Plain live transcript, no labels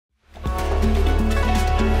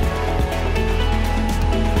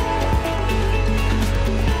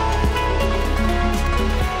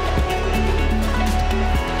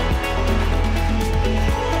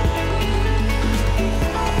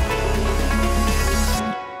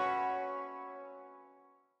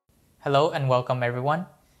Hello and welcome everyone.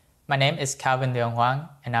 My name is Leung-Huang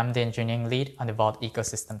and I'm the engineering lead on the Vault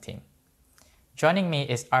ecosystem team. Joining me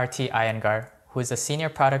is Aarti Iyengar, who is a senior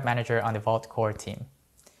product manager on the Vault core team.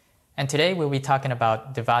 And today we'll be talking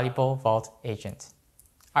about the valuable Vault agent.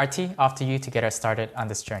 Aarti, off to you to get us started on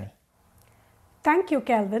this journey. Thank you,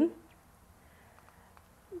 Calvin.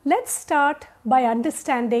 Let's start by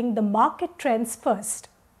understanding the market trends first.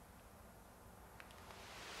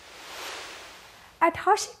 At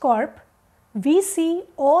HashiCorp, we see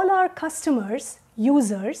all our customers,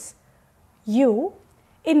 users, you,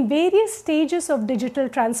 in various stages of digital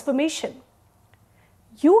transformation.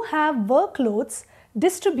 You have workloads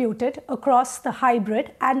distributed across the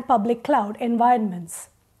hybrid and public cloud environments.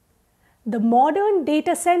 The modern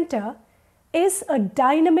data center is a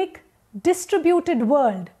dynamic, distributed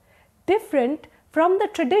world, different from the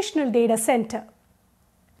traditional data center.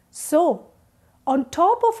 So, on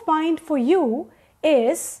top of mind for you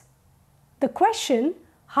is the question,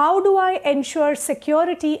 how do I ensure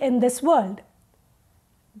security in this world?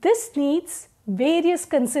 This needs various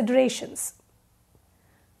considerations.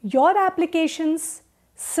 Your applications,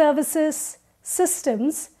 services,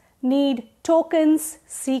 systems need tokens,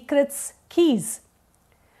 secrets, keys.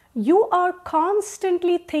 You are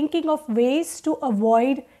constantly thinking of ways to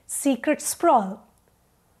avoid secret sprawl.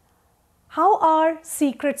 How are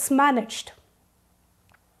secrets managed?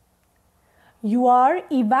 You are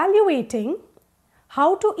evaluating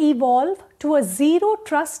how to evolve to a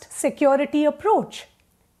zero-trust security approach.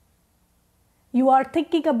 You are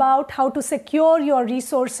thinking about how to secure your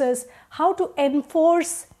resources, how to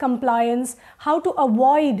enforce compliance, how to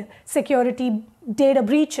avoid security data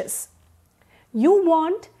breaches. You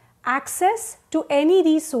want access to any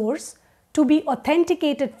resource to be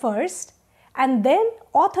authenticated first and then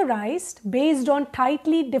authorized based on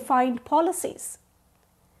tightly defined policies.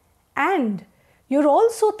 And you're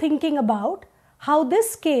also thinking about how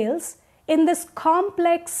this scales in this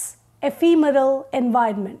complex, ephemeral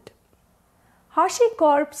environment.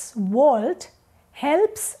 HashiCorp's Vault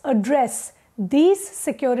helps address these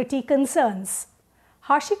security concerns.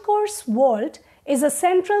 HashiCorp's Vault is a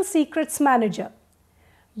central secrets manager.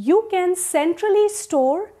 You can centrally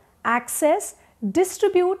store, access,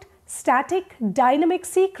 distribute static, dynamic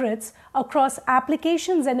secrets across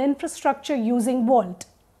applications and infrastructure using Vault.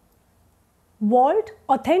 Vault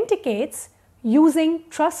authenticates using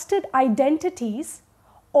trusted identities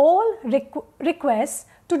all requests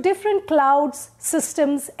to different clouds,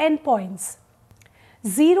 systems, endpoints.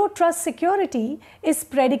 Zero Trust security is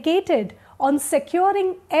predicated on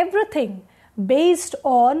securing everything based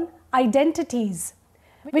on identities,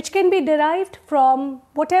 which can be derived from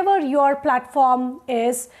whatever your platform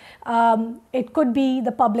is. It could be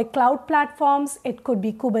the public cloud platforms, it could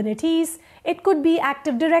be Kubernetes, it could be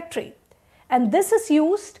Active Directory. And this is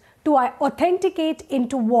used to authenticate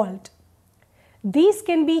into Vault. These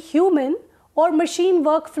can be human or machine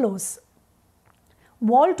workflows.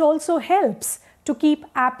 Vault also helps to keep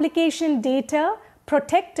application data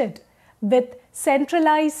protected with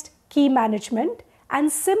centralized key management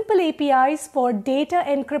and simple APIs for data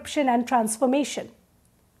encryption and transformation.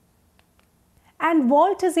 And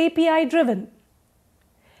Vault is API driven.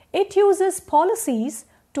 It uses policies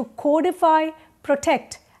to codify,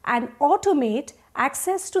 protect, and automate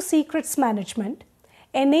access to secrets management,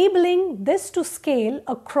 enabling this to scale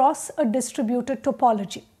across a distributed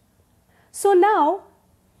topology. So now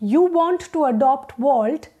you want to adopt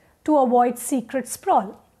Vault to avoid secret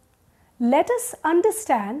sprawl. Let us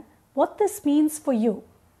understand what this means for you.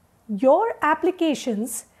 Your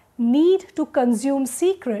applications need to consume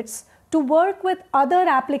secrets to work with other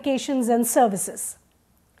applications and services.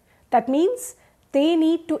 That means they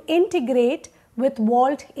need to integrate with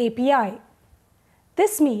Vault API.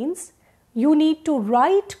 This means you need to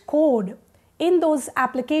write code in those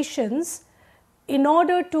applications in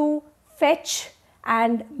order to fetch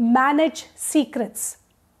and manage secrets.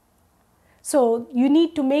 So you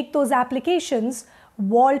need to make those applications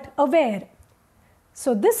Vault aware.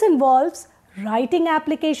 So this involves writing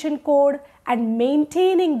application code and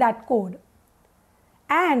maintaining that code,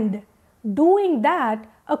 and doing that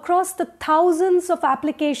across the thousands of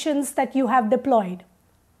applications that you have deployed,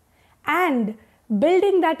 and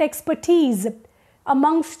building that expertise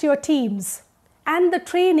amongst your teams and the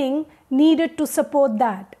training needed to support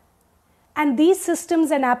that. And these systems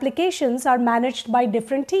and applications are managed by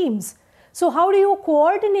different teams. So how do you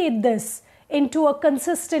coordinate this into a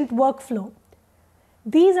consistent workflow?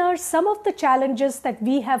 These are some of the challenges that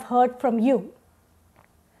we have heard from you.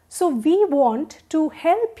 So we want to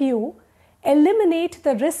help you eliminate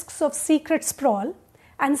the risks of secret sprawl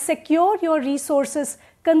and secure your resources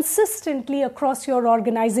consistently across your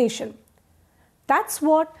organization. That's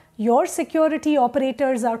what your security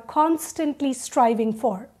operators are constantly striving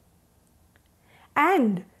for.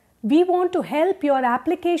 And we want to help your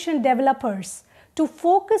application developers to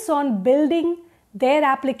focus on building their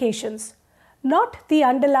applications, not the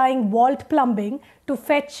underlying vault plumbing to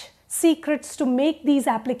fetch secrets to make these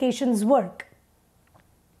applications work.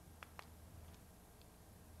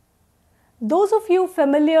 Those of you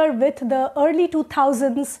familiar with the early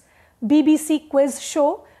 2000s BBC quiz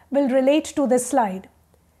show will relate to this slide.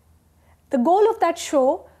 The goal of that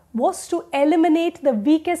show was to eliminate the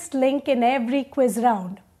weakest link in every quiz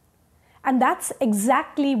round. And that's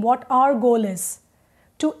exactly what our goal is,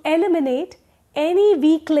 to eliminate any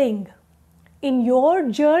weak link in your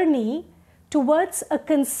journey towards a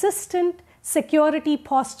consistent security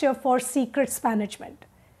posture for secrets management.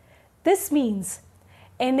 This means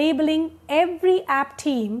enabling every app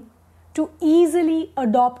team to easily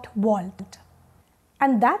adopt Vault.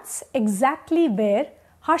 And that's exactly where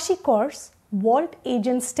HashiCorp's Vault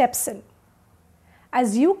agent steps in.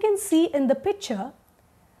 As you can see in the picture,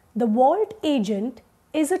 the Vault agent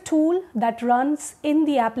is a tool that runs in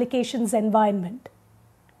the application's environment.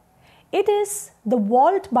 It is the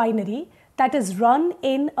Vault binary that is run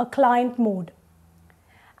in a client mode.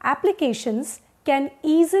 Applications can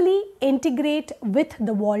easily integrate with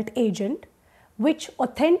the Vault agent, which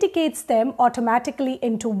authenticates them automatically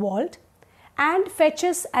into Vault and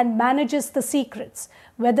fetches and manages the secrets,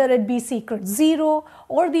 whether it be secret 0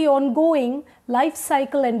 or the ongoing life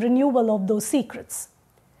cycle and renewal of those secrets,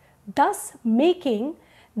 thus making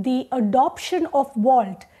the adoption of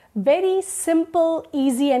Vault very simple,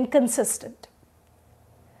 easy, and consistent.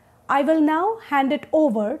 I will now hand it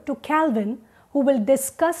over to Calvin, who will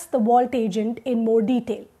discuss the Vault agent in more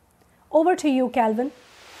detail. Over to you, Calvin.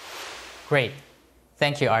 Great.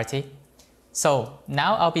 Thank you, Aarti. So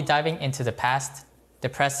now I'll be diving into the past, the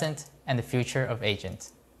present, and the future of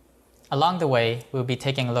Agent. Along the way, we'll be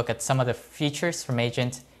taking a look at some of the features from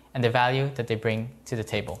Agent and the value that they bring to the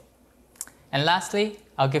table. And lastly,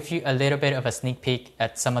 I'll give you a little bit of a sneak peek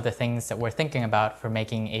at some of the things that we're thinking about for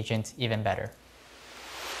making Agent even better.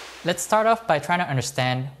 Let's start off by trying to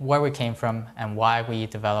understand where we came from and why we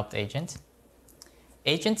developed Agent.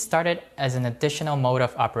 Agent started as an additional mode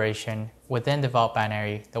of operation within the Vault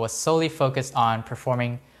binary that was solely focused on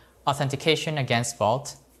performing authentication against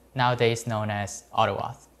Vault, nowadays known as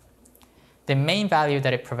AutoAuth. The main value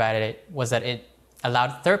that it provided was that it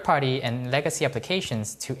allowed third-party and legacy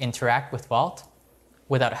applications to interact with Vault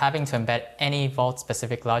without having to embed any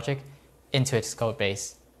Vault-specific logic into its code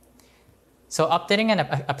base. So updating an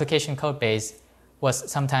application code base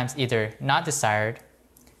was sometimes either not desired,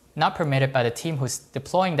 not permitted by the team who's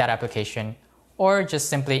deploying that application, or just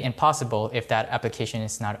simply impossible if that application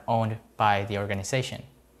is not owned by the organization.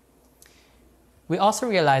 We also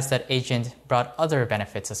realized that Agent brought other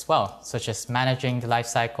benefits as well, such as managing the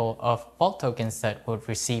lifecycle of Vault tokens that would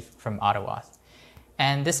receive from AutoAuth.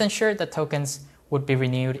 And this ensured that tokens would be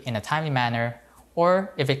renewed in a timely manner,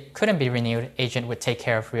 or if it couldn't be renewed, Agent would take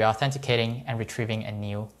care of re-authenticating and retrieving a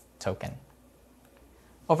new token.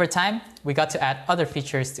 Over time, we got to add other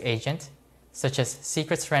features to Agent, such as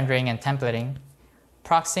secrets rendering and templating,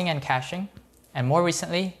 proxying and caching, and more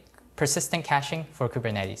recently, persistent caching for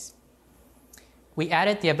Kubernetes. We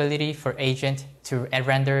added the ability for Agent to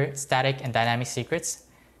render static and dynamic secrets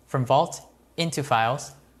from Vault into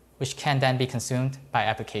files, which can then be consumed by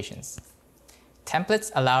applications.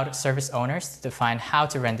 Templates allowed service owners to define how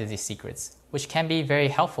to render these secrets, which can be very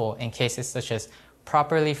helpful in cases such as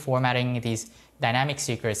properly formatting these dynamic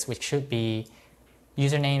secrets, which should be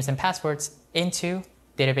usernames and passwords, into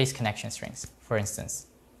database connection strings, for instance.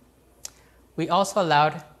 We also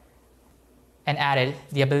allowed and added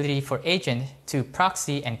the ability for Agent to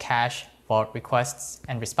proxy and cache Vault requests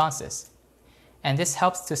and responses. And this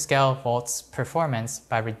helps to scale Vault's performance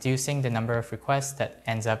by reducing the number of requests that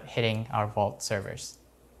ends up hitting our Vault servers.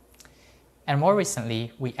 And more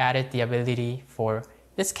recently, we added the ability for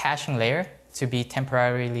this caching layer to be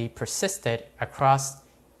temporarily persisted across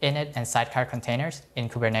init and sidecar containers in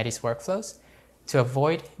Kubernetes workflows to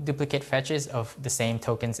avoid duplicate fetches of the same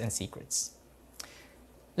tokens and secrets.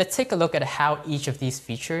 Let's take a look at how each of these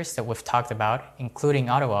features that we've talked about, including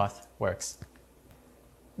AutoAuth, works.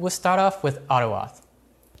 We'll start off with AutoAuth.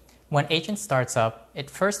 When Agent starts up, it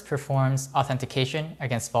first performs authentication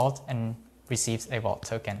against Vault and receives a Vault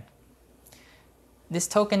token. This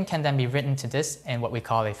token can then be written to disk in what we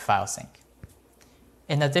call a file sync.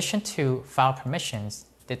 In addition to file permissions,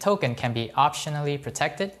 the token can be optionally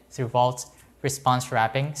protected through Vault's response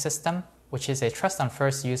wrapping system, which is a trust on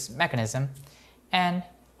first use mechanism, and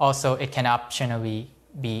Also, it can optionally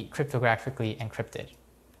be cryptographically encrypted.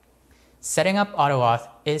 Setting up AutoAuth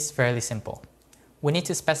is fairly simple. We need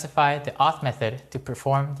to specify the auth method to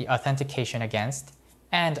perform the authentication against,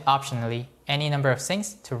 and optionally, any number of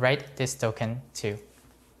things to write this token to.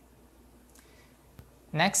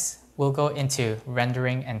 Next, we'll go into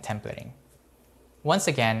rendering and templating. Once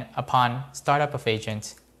again, upon startup of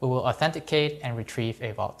agent, we will authenticate and retrieve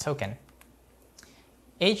a vault token.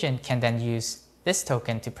 Agent can then use this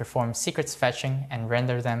token to perform secrets fetching and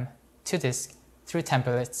render them to disk through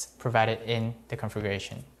templates provided in the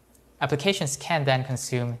configuration. Applications can then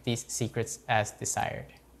consume these secrets as desired.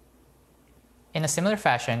 In a similar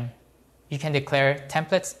fashion, you can declare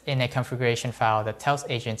templates in a configuration file that tells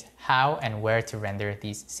agent how and where to render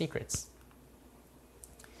these secrets.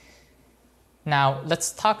 Now,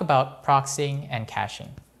 let's talk about proxying and caching.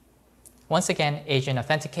 Once again, agent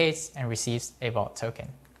authenticates and receives a vault token.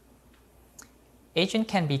 Agent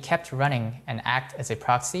can be kept running and act as a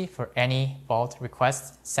proxy for any vault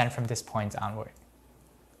requests sent from this point onward,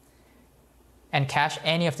 and cache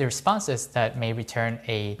any of the responses that may return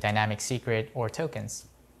a dynamic secret or tokens.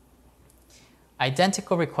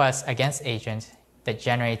 Identical requests against agent that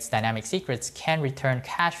generates dynamic secrets can return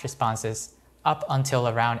cache responses up until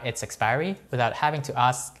around its expiry without having to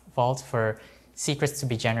ask Vault for secrets to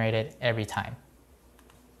be generated every time.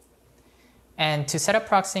 And to set up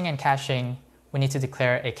proxying and caching, we need to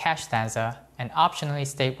declare a cache stanza and optionally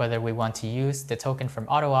state whether we want to use the token from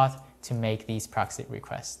AutoAuth to make these proxy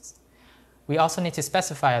requests. We also need to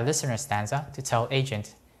specify a listener stanza to tell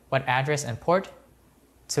agent what address and port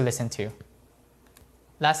to listen to.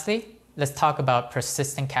 Lastly, let's talk about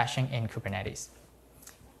persistent caching in Kubernetes.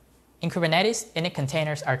 In Kubernetes, init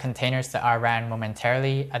containers are containers that are ran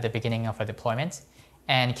momentarily at the beginning of a deployment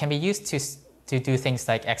and can be used to do things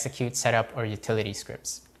like execute, setup, or utility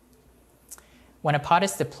scripts. When a pod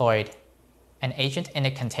is deployed, an agent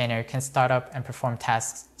init container can start up and perform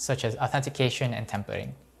tasks such as authentication and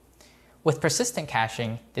templating. With persistent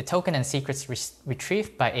caching, the token and secrets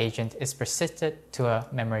retrieved by agent is persisted to a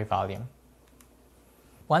memory volume.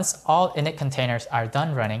 Once all init containers are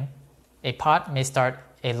done running, a pod may start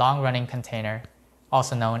a long-running container,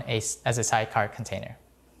 also known as a sidecar container.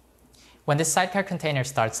 When this sidecar container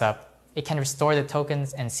starts up, it can restore the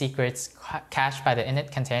tokens and secrets cached by the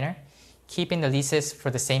init container, keeping the leases for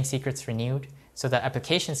the same secrets renewed so that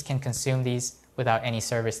applications can consume these without any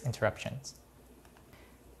service interruptions.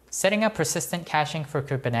 Setting up persistent caching for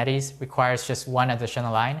Kubernetes requires just one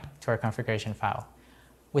additional line to our configuration file.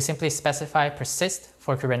 We simply specify persist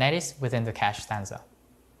for Kubernetes within the cache stanza.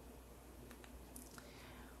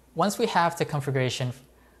 Once we have the configuration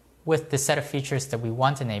with the set of features that we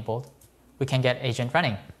want enabled, we can get agent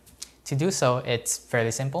running. To do so, it's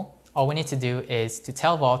fairly simple. All we need to do is to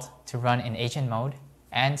tell Vault to run in agent mode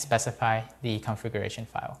and specify the configuration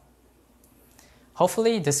file.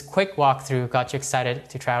 Hopefully, this quick walkthrough got you excited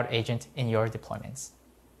to try out agent in your deployments.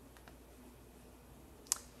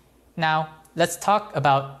 Now, let's talk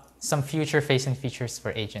about some future-facing features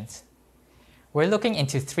for agents. We're looking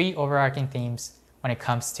into 3 overarching themes when it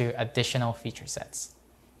comes to additional feature sets: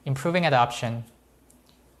 improving adoption,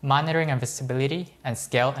 monitoring and visibility, and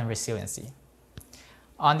scale and resiliency.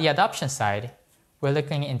 On the adoption side, we're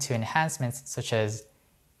looking into enhancements such as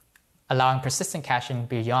allowing persistent caching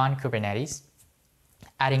beyond Kubernetes,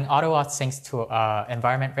 adding AutoAuth syncs to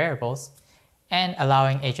environment variables, and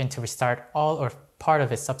allowing agent to restart all or part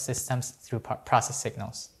of its subsystems through process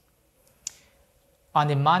signals. On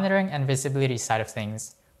the monitoring and visibility side of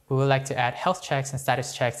things, we would like to add health checks and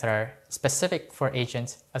status checks that are specific for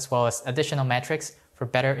agents, as well as additional metrics for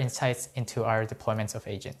better insights into our deployments of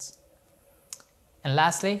agents. And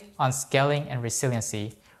lastly, on scaling and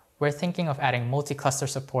resiliency, we're thinking of adding multi-cluster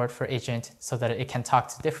support for agent so that it can talk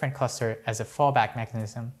to different clusters as a fallback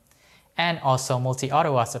mechanism, and also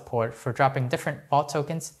multi-AutoAuth support for dropping different vault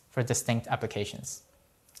tokens for distinct applications.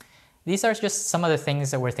 These are just some of the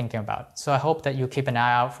things that we're thinking about, so I hope that you keep an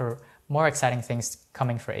eye out for more exciting things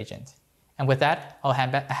coming for agent. And with that, I'll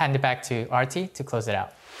hand it back to Aarti to close it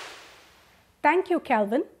out. Thank you,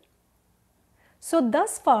 Calvin. So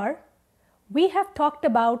thus far, we have talked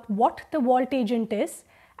about what the Vault agent is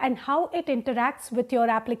and how it interacts with your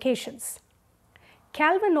applications.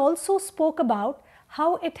 Calvin also spoke about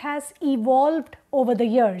how it has evolved over the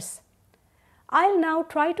years. I'll now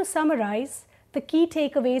try to summarize the key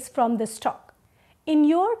takeaways from this talk. In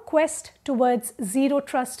your quest towards zero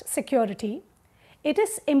trust security, it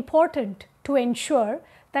is important to ensure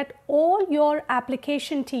that all your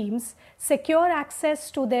application teams secure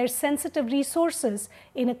access to their sensitive resources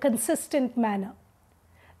in a consistent manner.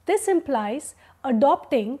 This implies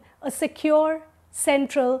adopting a secure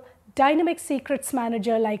central dynamic secrets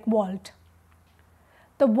manager like Vault.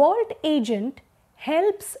 The Vault agent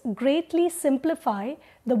helps greatly simplify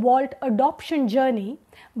the Vault adoption journey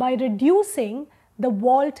by reducing the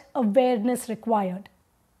Vault awareness required.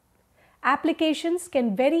 Applications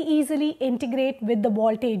can very easily integrate with the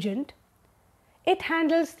Vault agent. It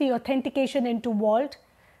handles the authentication into Vault,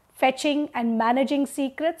 fetching and managing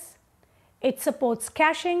secrets. It supports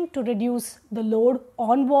caching to reduce the load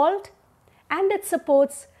on Vault, and it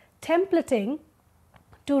supports templating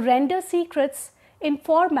to render secrets in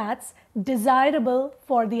formats desirable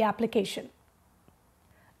for the application.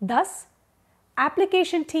 Thus,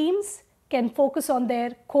 application teams can focus on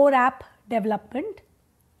their core app development.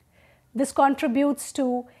 This contributes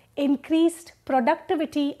to increased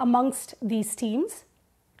productivity amongst these teams.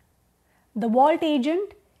 The Vault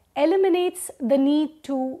agent eliminates the need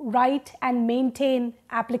to write and maintain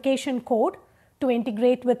application code to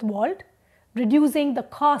integrate with Vault, reducing the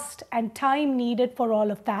cost and time needed for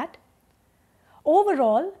all of that.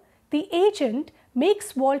 Overall, the agent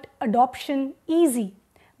makes Vault adoption easy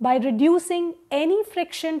by reducing any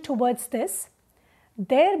friction towards this,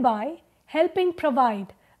 thereby helping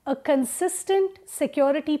provide a consistent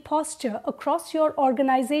security posture across your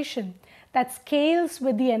organization that scales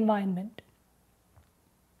with the environment.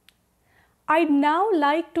 I'd now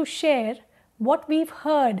like to share what we've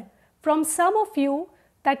heard from some of you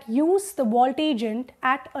that use the Vault agent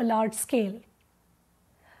at a large scale.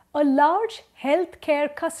 A large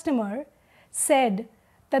healthcare customer said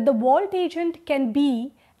that the Vault agent can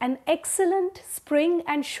be an excellent spring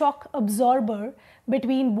and shock absorber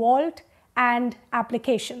between Vault and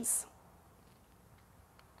applications.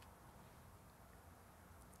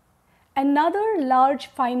 Another large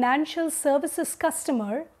financial services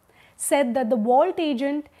customer said that the Vault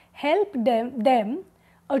agent helped them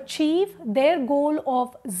achieve their goal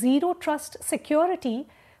of zero trust security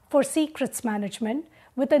for secrets management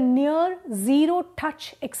with a near zero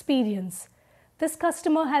touch experience. This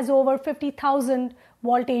customer has over 50,000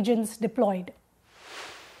 Vault agents deployed.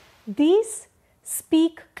 These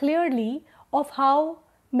speak clearly of how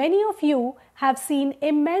many of you have seen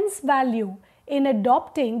immense value in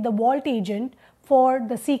adopting the Vault agent for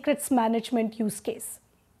the secrets management use case.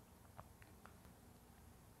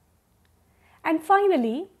 And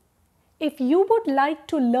finally, if you would like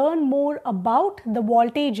to learn more about the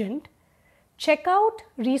Vault agent, check out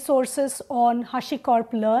resources on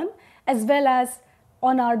HashiCorp Learn as well as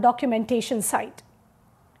on our documentation site.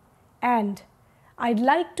 And I'd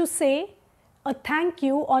like to say a thank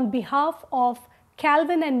you on behalf of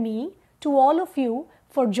Calvin and me to all of you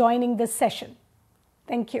for joining this session.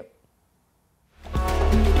 Thank you.